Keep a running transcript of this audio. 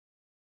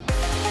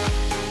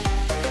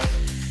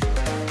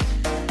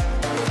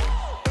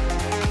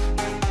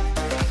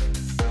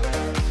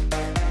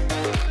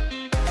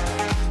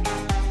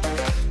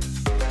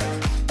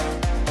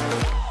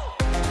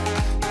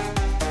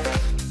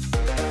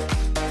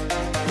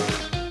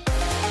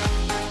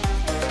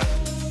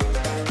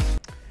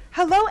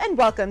Hello and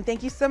welcome.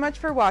 Thank you so much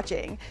for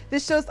watching.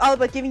 This show is all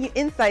about giving you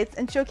insights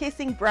and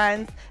showcasing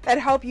brands that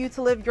help you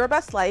to live your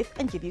best life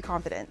and give you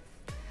confidence.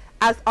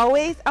 As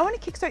always, I want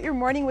to kickstart your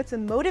morning with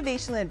some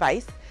motivational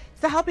advice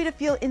to help you to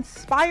feel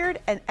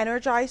inspired and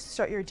energized to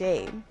start your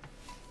day.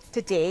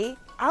 Today,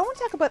 I want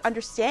to talk about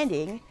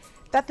understanding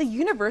that the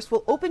universe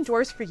will open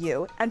doors for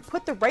you and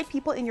put the right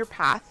people in your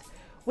path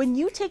when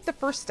you take the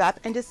first step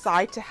and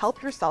decide to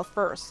help yourself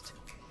first.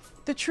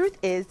 The truth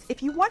is,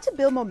 if you want to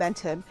build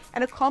momentum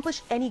and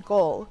accomplish any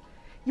goal,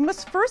 you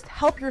must first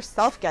help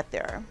yourself get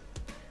there.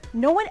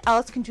 No one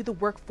else can do the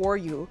work for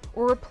you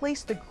or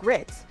replace the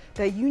grit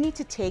that you need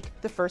to take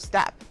the first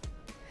step.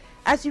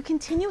 As you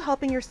continue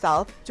helping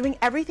yourself, doing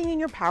everything in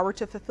your power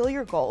to fulfill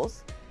your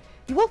goals,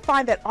 you will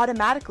find that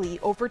automatically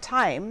over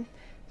time,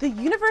 the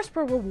universe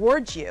will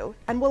reward you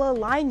and will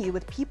align you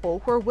with people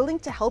who are willing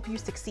to help you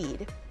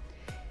succeed.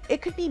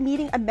 It could be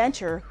meeting a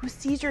mentor who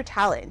sees your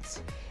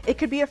talent. It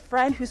could be a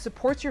friend who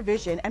supports your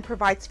vision and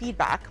provides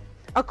feedback,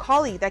 a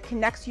colleague that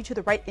connects you to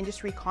the right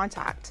industry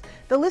contact.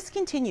 The list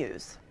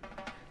continues.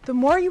 The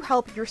more you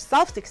help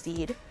yourself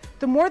succeed,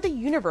 the more the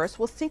universe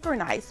will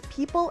synchronize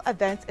people,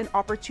 events, and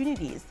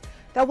opportunities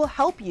that will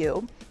help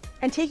you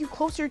and take you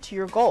closer to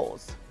your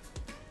goals.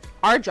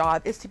 Our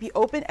job is to be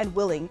open and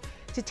willing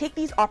to take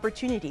these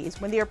opportunities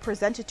when they are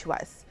presented to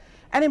us,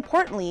 and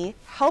importantly,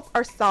 help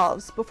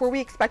ourselves before we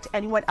expect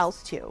anyone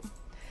else to.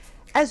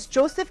 As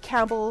Joseph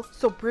Campbell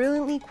so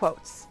brilliantly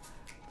quotes,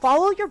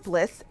 "Follow your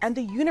bliss and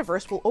the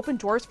universe will open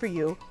doors for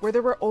you where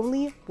there were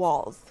only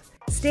walls."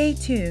 Stay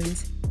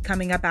tuned.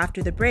 Coming up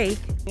after the break.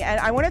 And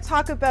I want to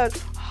talk about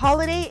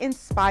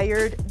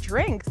holiday-inspired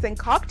drinks and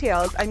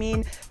cocktails. I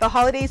mean, the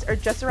holidays are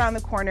just around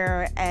the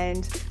corner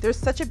and there's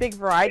such a big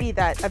variety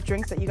of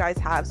drinks that you guys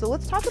have. So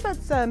let's talk about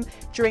some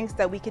drinks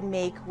that we can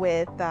make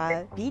with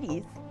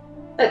Beattie's.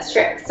 That's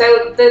true.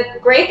 So the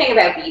great thing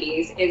about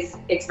Beattie's is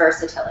its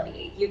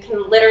versatility. You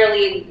can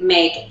literally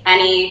make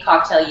any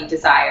cocktail you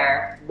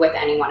desire with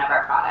any one of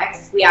our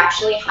products. We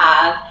actually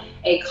have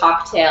a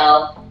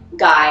cocktail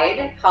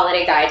guide,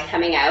 holiday guide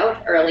coming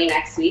out early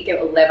next week. It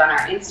will live on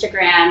our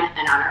Instagram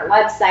and on our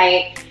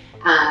website.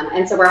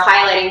 And so we're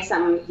highlighting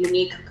some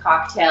unique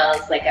cocktails,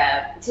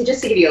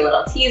 just to give you a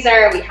little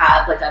teaser, we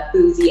have like a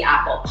boozy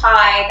apple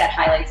pie that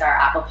highlights our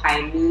apple pie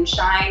and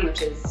moonshine,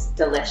 which is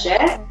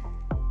delicious.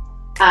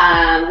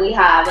 We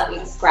have, let me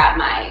just grab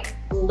my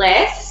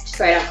list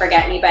so I don't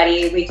forget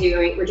anybody.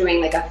 We're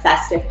doing like a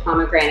festive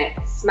pomegranate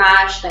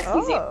smash that's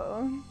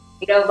using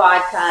tomato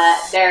vodka.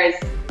 There's,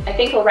 I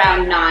think,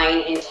 around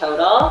 9 in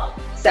total.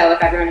 So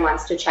if everyone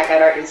wants to check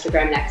out our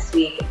Instagram next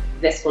week,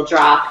 this will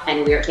drop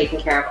and we are taking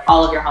care of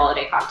all of your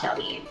holiday cocktail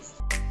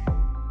needs.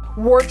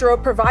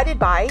 Wardrobe provided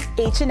by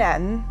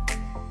H&M.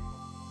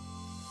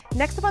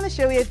 Next up on the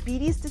show, we have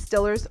Beattie's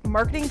Distillers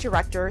Marketing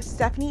Director,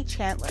 Stephanie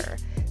Chandler.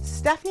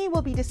 Stephanie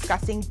will be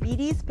discussing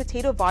Beattie's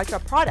potato vodka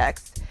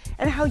products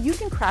and how you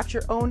can craft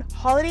your own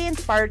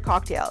holiday-inspired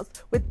cocktails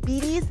with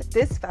Beattie's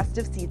this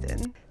festive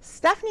season.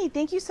 Stephanie,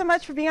 thank you so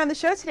much for being on the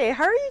show today.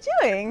 How are you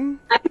doing?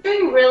 I'm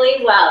doing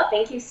really well.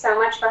 Thank you so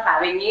much for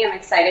having me. I'm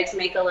excited to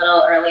make a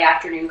little early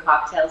afternoon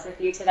cocktails with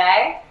you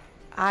today.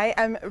 I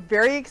am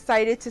very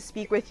excited to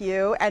speak with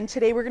you, and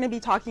today we're going to be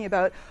talking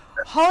about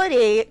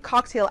holiday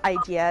cocktail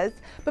ideas.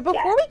 But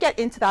before we get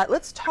into that,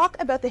 let's talk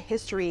about the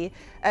history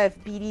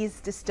of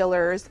Beattie's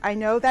Distillers. I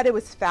know that it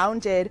was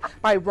founded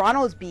by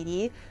Ronald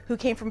Beattie, who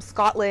came from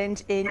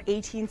Scotland in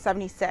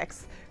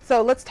 1876.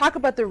 So let's talk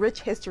about the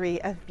rich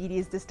history of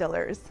Beattie's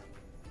Distillers.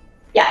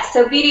 Yeah,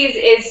 so Beattie's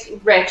is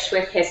rich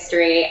with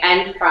history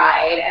and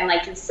pride, and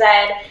like you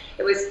said,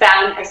 it was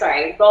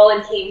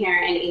Roland came here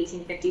in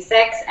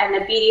 1856, and the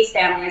Beattie's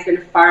family has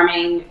been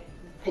farming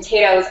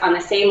potatoes on the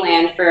same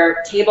land for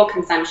table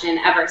consumption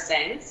ever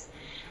since.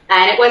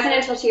 And it wasn't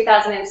until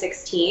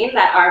 2016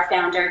 that our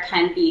founder,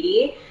 Ken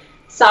Beattie,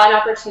 saw an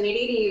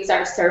opportunity to use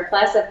our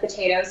surplus of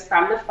potatoes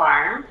from the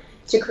farm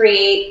to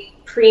create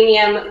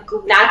premium,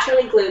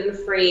 naturally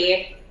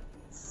gluten-free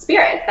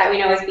spirits that we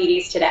know as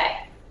Beattie's today.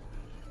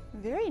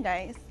 Very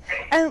nice.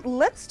 And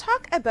let's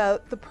talk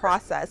about the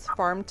process,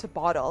 farm to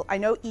bottle. I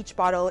know each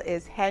bottle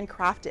is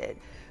handcrafted.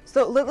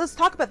 So let's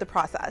talk about the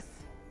process.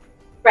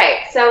 Right,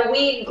 so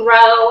we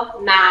grow,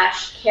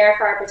 mash, care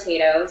for our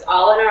potatoes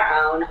all on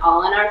our own,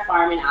 all on our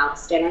farm in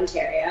Alliston,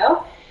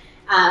 Ontario.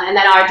 And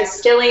then our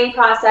distilling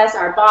process,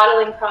 our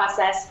bottling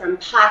process, from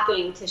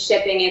packing to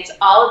shipping, it's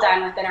all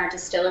done within our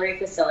distillery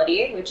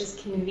facility, which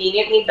is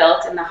conveniently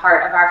built in the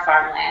heart of our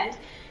farmland.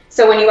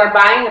 So when you are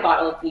buying a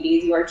bottle of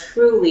Beattie's, you are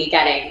truly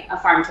getting a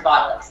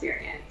farm-to-bottle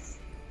experience.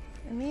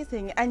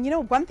 Amazing. And you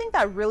know, one thing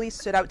that really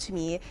stood out to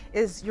me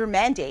is your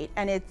mandate,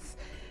 and it's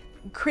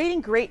creating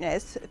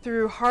greatness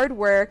through hard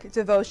work,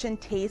 devotion,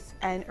 taste,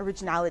 and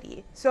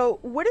originality. So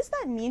what does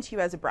that mean to you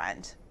as a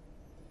brand?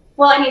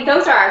 Well, I mean,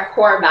 those are our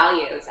core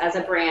values as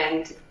a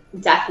brand,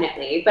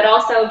 definitely, but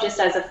also just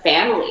as a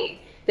family.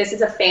 This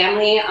is a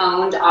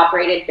family-owned,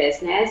 operated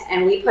business,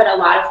 and we put a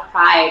lot of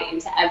pride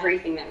into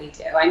everything that we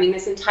do. I mean,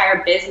 this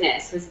entire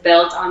business was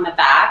built on the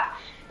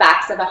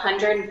backs of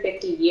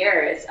 150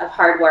 years of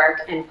hard work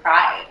and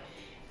pride.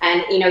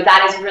 And, you know,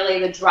 that is really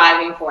the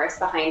driving force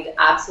behind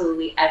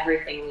absolutely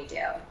everything we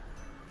do.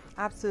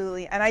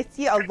 Absolutely. And I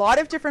see a lot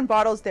of different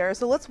bottles there.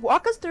 So let's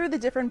walk us through the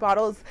different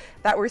bottles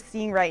that we're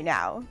seeing right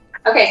now.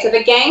 Okay, so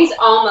the gang's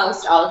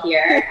almost all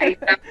here. I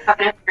don't have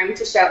enough room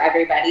to show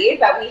everybody,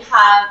 but we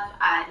have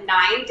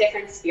 9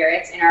 different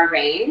spirits in our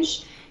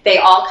range. They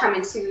all come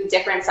in 2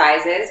 different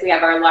sizes. We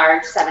have our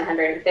large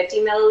 750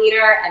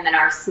 milliliter and then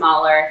our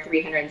smaller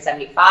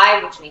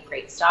 375, which make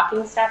great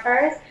stocking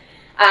stuffers.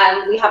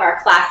 We have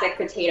our classic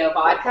potato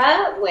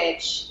vodka,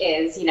 which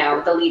is, you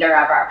know, the leader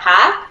of our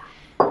pack.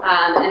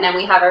 And then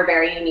we have our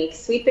very unique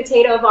sweet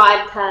potato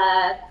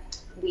vodka.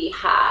 We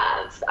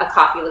have a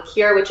coffee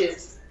liqueur, which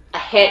is a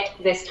hit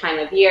this time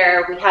of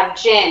year. We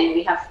have gin,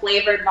 we have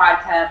flavored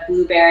vodka,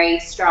 blueberry,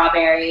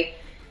 strawberry.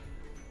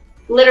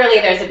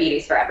 Literally, there's a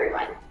Beattie's for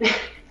everyone.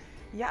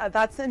 Yeah,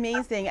 that's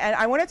amazing. And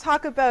I want to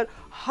talk about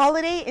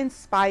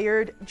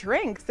holiday-inspired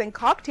drinks and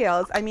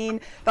cocktails. I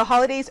mean, the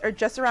holidays are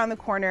just around the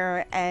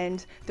corner,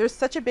 and there's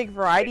such a big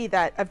variety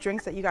of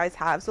drinks that you guys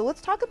have. So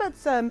let's talk about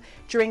some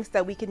drinks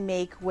that we can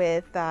make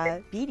with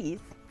Beattie's.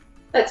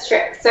 That's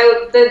true.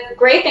 So the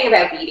great thing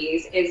about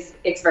Beattie's is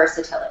its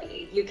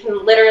versatility. You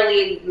can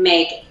literally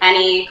make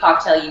any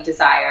cocktail you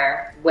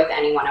desire with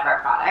any one of our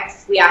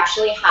products. We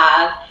actually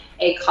have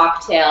a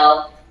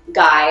cocktail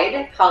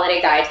guide,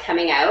 holiday guide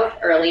coming out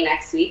early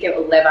next week. It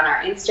will live on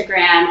our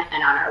Instagram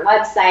and on our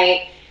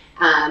website.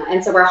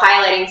 And so we're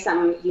highlighting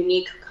some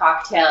unique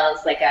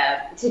cocktails,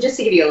 to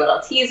give you a little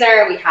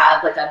teaser, we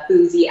have like a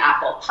boozy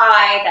apple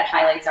pie that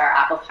highlights our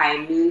apple pie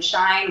and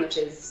moonshine, which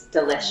is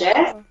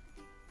delicious.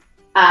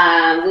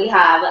 We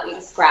have, let me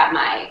just grab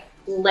my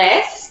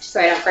list so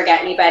I don't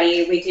forget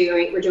anybody.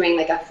 We're doing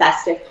like a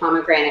festive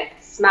pomegranate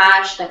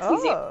smash that's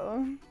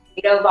using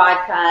potato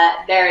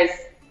vodka. There's,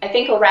 I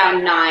think,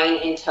 around 9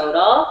 in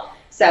total.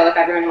 So if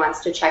everyone wants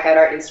to check out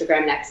our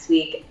Instagram next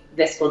week,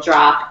 this will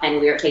drop and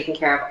we are taking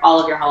care of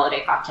all of your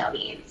holiday cocktail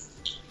needs.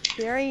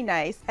 Very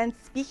nice. And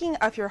speaking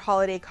of your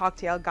holiday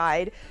cocktail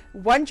guide,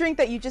 one drink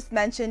that you just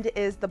mentioned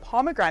is the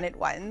pomegranate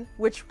one,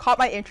 which caught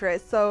my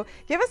interest. So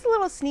give us a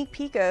little sneak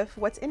peek of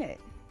what's in it.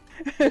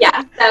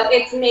 Yeah, so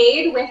it's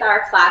made with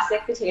our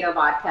classic potato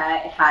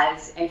vodka. It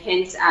has a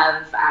hint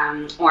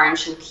of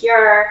orange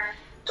liqueur,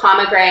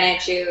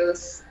 pomegranate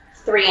juice,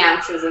 3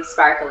 ounces of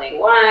sparkling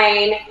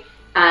wine,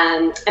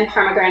 and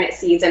pomegranate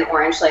seeds and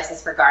orange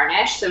slices for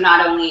garnish. So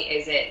not only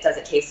does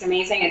it taste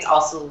amazing, it's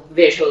also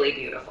visually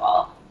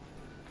beautiful.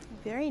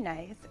 Very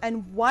nice.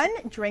 And one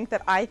drink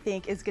that I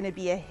think is going to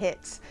be a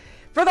hit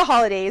for the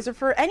holidays or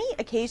for any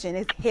occasion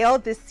is Hail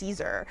this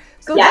Caesar.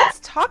 So let's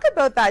talk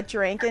about that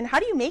drink and how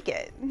do you make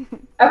it?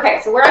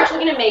 Okay, so we're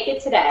actually going to make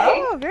it today.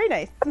 Oh, very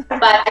nice.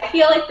 But I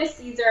feel like the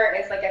Caesar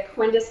is like a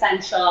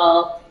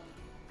quintessential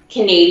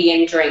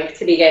Canadian drink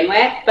to begin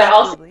with, but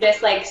also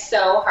just like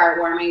so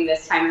heartwarming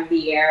this time of the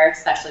year,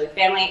 especially with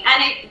family.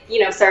 And it,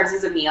 you know, serves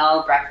as a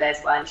meal,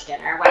 breakfast, lunch,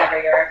 dinner,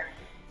 whatever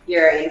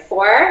you're in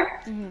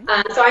for.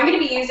 So I'm going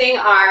to be using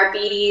our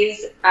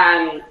Beattie's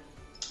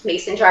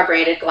mason jar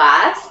braided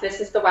glass. This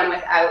is the one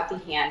without the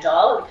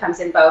handle. It comes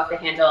in both the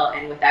handle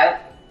and without.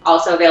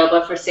 Also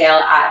available for sale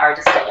at our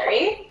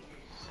distillery.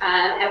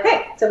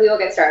 Okay, so we will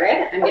get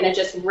started. I'm going to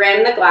just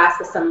rim the glass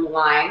with some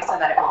lime so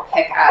that it will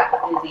pick up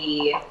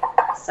the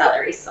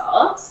celery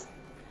salt,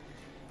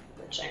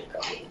 which I'm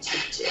going to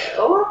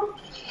do.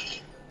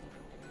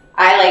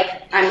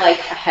 I'm like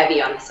a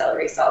heavy on the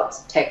celery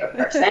salt type of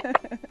person.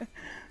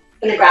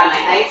 I'm going to grab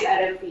my ice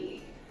out of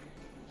the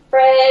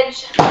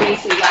fridge. I'm doing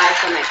some live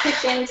from my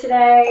kitchen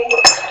today.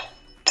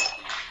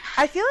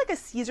 I feel like a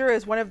Caesar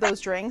is one of those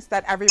drinks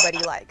that everybody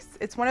likes.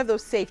 It's one of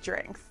those safe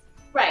drinks.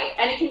 Right,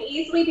 and it can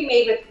easily be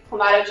made with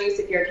Clamato juice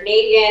if you're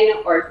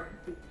Canadian, or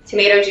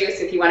tomato juice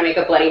if you want to make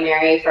a Bloody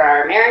Mary for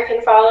our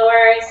American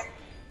followers.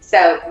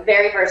 So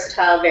very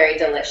versatile, very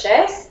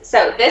delicious.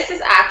 So this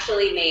is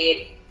actually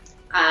made,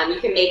 you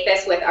can make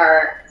this with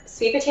our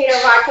sweet potato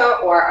vodka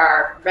or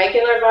our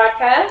regular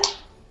vodka.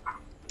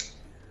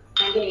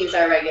 I'm going to use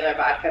our regular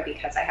vodka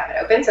because I have it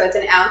open. So it's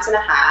 1.5 ounces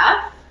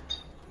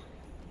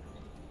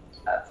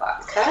of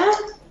vodka.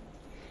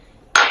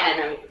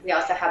 And we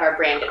also have our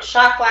branded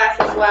shot glass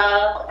as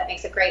well. That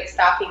makes a great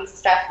stocking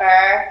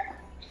stuffer.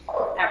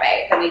 All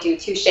right, then we do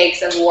 2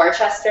 shakes of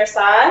Worcester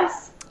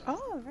sauce.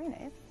 Oh, very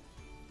nice.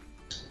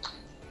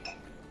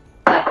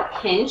 A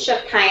pinch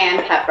of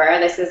cayenne pepper.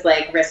 This is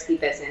like risky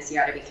business. You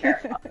got to be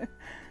careful.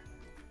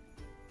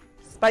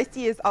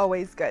 Spicy is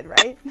always good,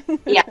 right?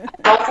 Yeah,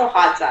 also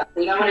hot sauce.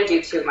 We don't want to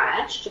do too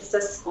much. Just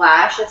a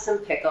splash of some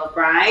pickle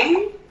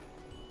brine.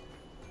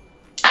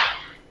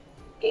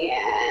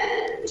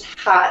 And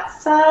hot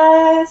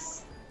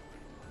sauce.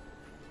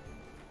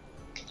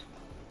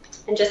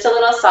 And just a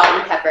little salt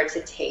and pepper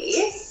to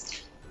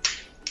taste.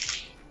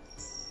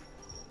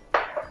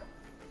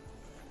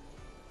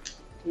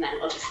 And then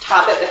we'll just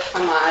top it with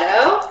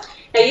Clamato.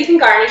 Now you can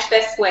garnish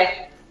this with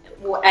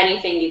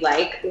anything you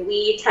like.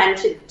 We tend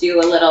to do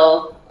a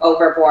little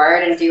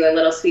overboard and do a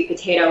little sweet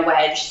potato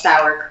wedge,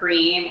 sour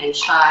cream, and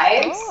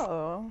chives.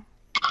 Oh,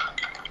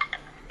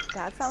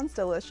 that sounds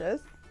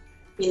delicious.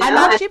 You know? I'm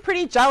actually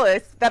pretty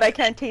jealous that I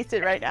can't taste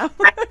it right now.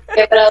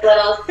 Give it a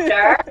little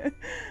stir.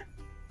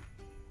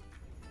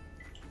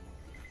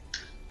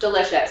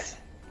 Delicious.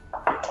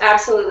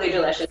 Absolutely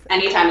delicious.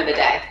 Any time of the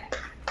day.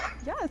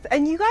 Yes,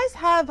 and you guys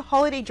have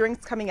holiday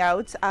drinks coming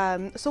out.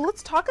 So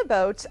let's talk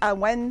about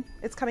when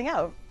it's coming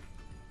out.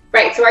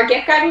 Right, so our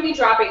gift guide will be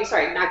dropping,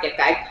 sorry, not gift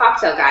guide,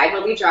 cocktail guide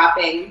will be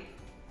dropping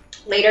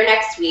later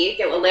next week.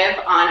 It will live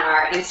on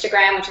our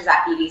Instagram, which is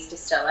at Beattie's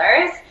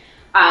Distillers,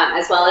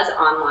 as well as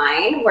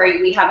online, where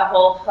we have a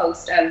whole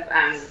host of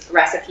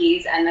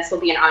recipes, and this will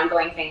be an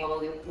ongoing thing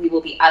where we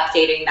will be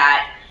updating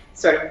that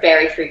sort of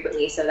very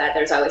frequently so that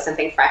there's always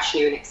something fresh,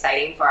 new, and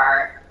exciting for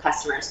our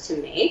customers to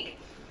make.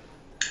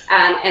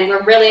 And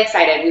we're really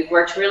excited. We've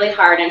worked really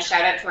hard, and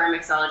shout out to our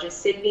mixologist,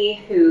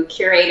 Sydney, who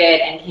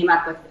curated and came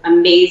up with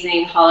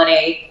amazing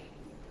holiday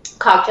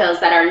cocktails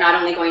that are not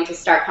only going to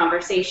start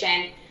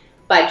conversation,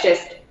 but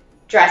just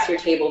dress your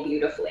table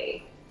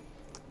beautifully.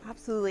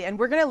 Absolutely, and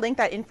we're going to link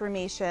that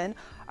information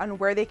on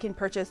where they can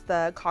purchase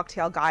the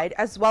cocktail guide,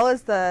 as well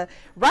as the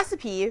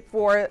recipe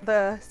for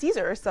the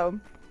Caesar. So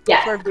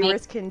yes, our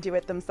viewers can do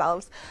it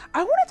themselves.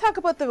 I want to talk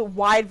about the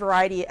wide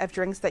variety of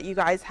drinks that you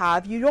guys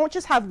have. You don't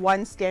just have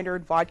one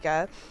standard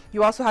vodka.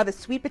 You also have a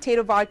sweet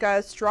potato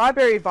vodka,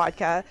 strawberry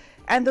vodka,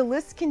 and the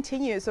list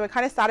continues. So it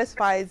kind of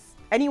satisfies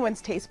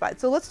anyone's taste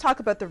buds. So let's talk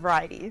about the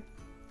variety.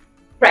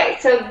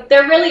 Right, so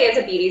there really is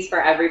a Beattie's for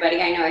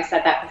everybody. I know I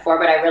said that before,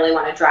 but I really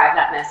want to drive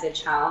that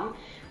message home.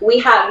 We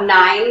have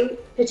 9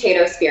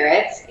 potato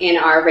spirits in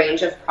our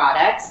range of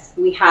products.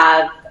 We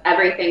have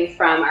everything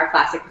from our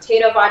classic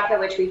potato vodka,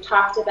 which we've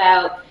talked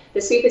about,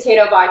 the sweet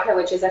potato vodka,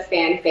 which is a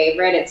fan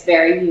favorite. It's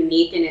very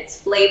unique in its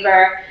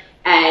flavor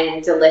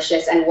and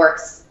delicious and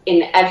works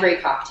in every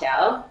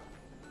cocktail.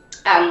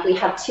 We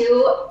have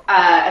 2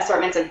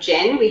 assortments of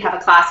gin. We have a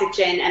classic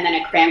gin and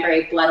then a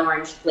cranberry blood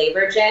orange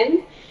flavor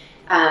gin.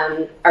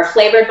 Our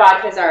flavored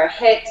vodkas are a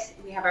hit.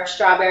 We have our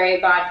strawberry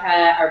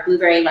vodka, our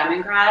blueberry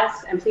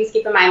lemongrass, and please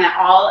keep in mind that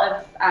all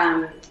of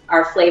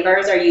our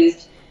flavors are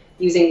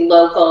using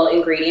local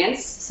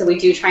ingredients. So we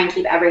do try and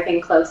keep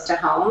everything close to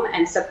home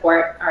and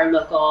support our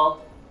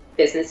local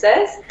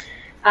businesses.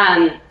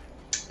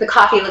 The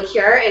coffee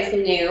liqueur is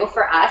new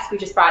for us. We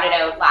just brought it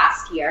out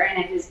last year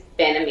and it has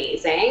been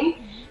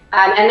amazing.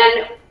 And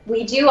then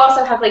we do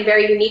also have like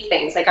very unique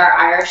things like our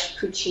Irish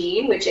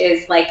poutine, which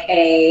is like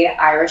a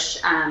Irish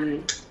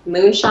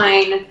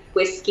moonshine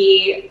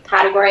whiskey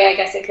category, I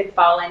guess it could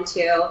fall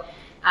into.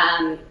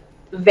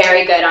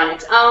 Very good on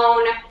its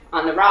own,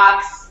 on the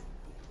rocks.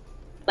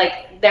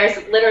 Like there's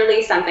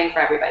literally something for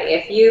everybody.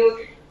 If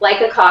you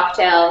like a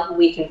cocktail,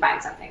 we can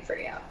find something for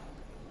you.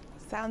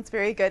 Sounds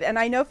very good. And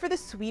I know for the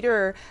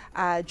sweeter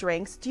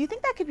drinks, do you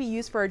think that could be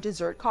used for a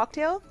dessert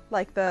cocktail?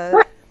 Like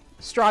the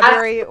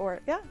strawberry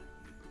or, yeah?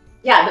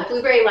 Yeah, the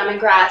blueberry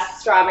lemongrass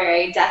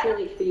strawberry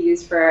definitely could be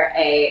used for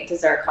a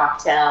dessert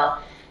cocktail.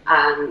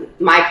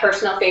 My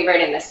personal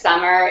favorite in the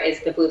summer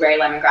is the blueberry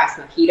lemongrass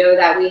mojito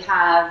that we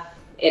have.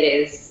 It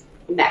is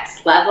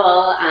next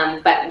level,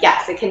 but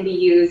yes, it can be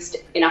used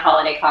in a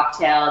holiday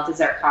cocktail,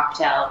 dessert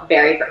cocktail,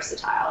 very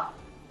versatile.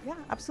 Yeah,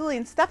 absolutely.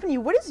 And Stephanie,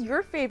 what is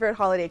your favorite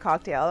holiday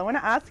cocktail? I want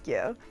to ask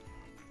you.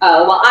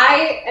 Oh, well,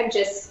 I am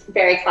just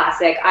very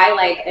classic. I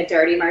like a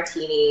dirty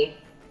martini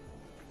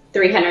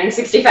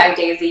 365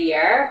 days a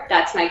year.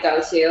 That's my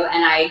go-to,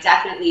 and I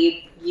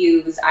definitely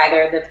use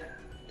either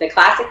the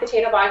classic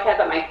potato vodka,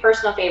 but my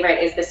personal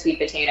favorite is the sweet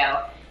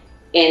potato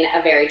in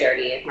a very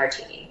dirty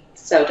martini.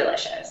 So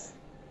delicious.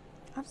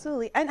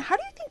 Absolutely. And how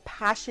do you think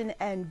passion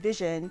and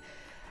vision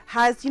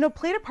has,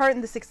 played a part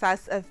in the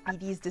success of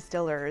Beattie's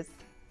Distillers?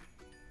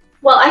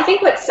 Well, I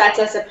think what sets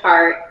us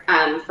apart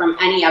from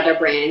any other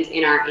brand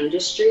in our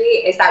industry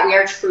is that we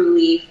are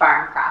truly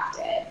farm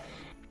crafted.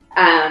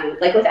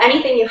 Like with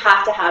anything, you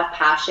have to have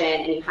passion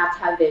and you have to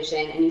have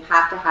vision and you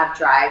have to have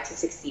drive to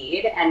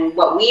succeed. And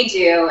what we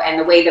do and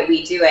the way that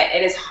we do it,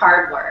 it is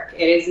hard work.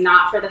 It is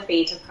not for the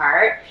faint of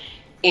heart.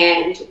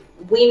 And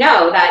we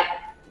know that,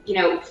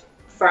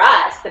 for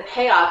us, the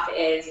payoff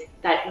is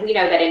that we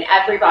know that in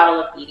every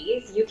bottle of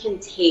Beattie's, you can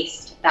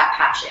taste that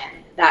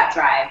passion, that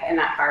drive, and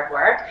that hard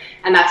work.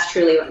 And that's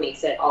truly what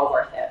makes it all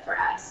worth it for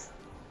us.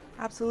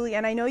 Absolutely.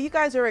 And I know you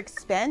guys are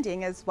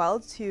expanding as well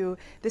to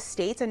the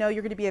States. I know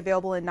you're going to be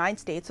available in 9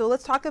 states. So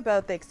let's talk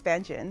about the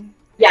expansion.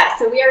 Yeah,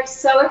 so we are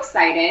so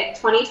excited.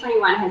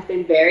 2021 has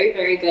been very,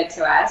 very good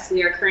to us.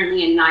 We are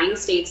currently in 9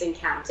 states and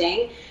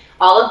counting.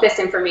 All of this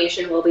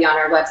information will be on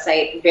our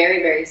website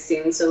very, very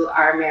soon. So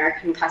our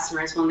American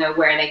customers will know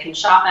where they can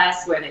shop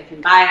us, where they can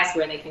buy us,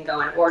 where they can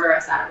go and order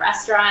us at a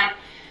restaurant.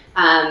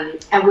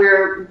 And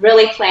we're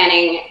really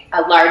planning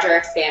a larger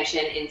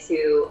expansion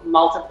into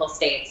multiple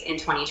states in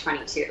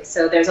 2022.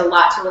 So there's a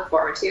lot to look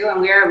forward to,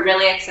 and we're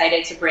really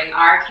excited to bring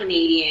our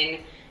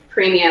Canadian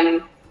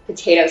premium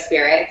potato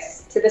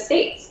spirits to the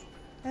States.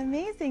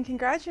 Amazing.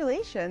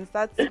 Congratulations.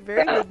 That's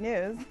very good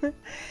news.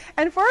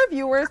 And for our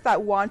viewers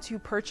that want to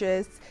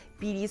purchase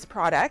Beattie's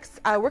products,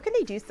 where can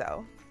they do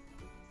so?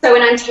 So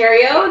in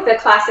Ontario, the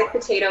classic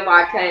potato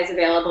vodka is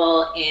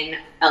available in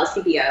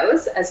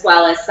LCBOs, as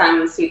well as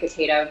some sweet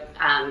potato,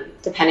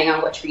 depending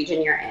on which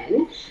region you're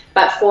in.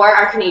 But for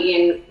our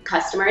Canadian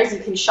customers, you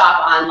can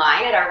shop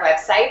online at our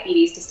website,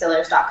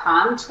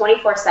 beattiesdistillers.com,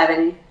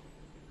 24/7,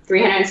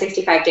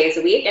 365 days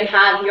a week, and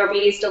have your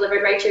Beatties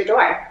delivered right to your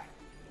door.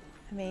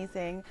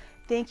 Amazing.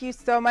 Thank you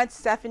so much,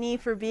 Stephanie,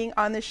 for being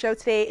on the show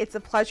today. It's a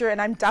pleasure, and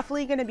I'm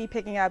definitely going to be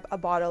picking up a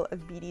bottle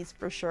of Beatties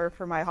for sure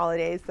for my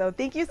holidays. So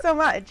thank you so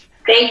much.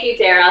 Thank you,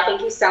 Darriel.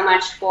 Thank you so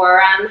much for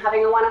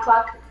having a 1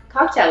 o'clock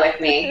cocktail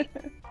with me.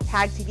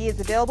 Tag TV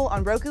is available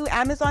on Roku,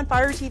 Amazon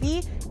Fire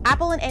TV,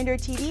 Apple and Android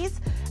TVs,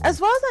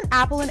 as well as on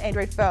Apple and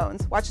Android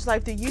phones. Watch us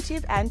live through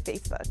YouTube and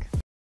Facebook.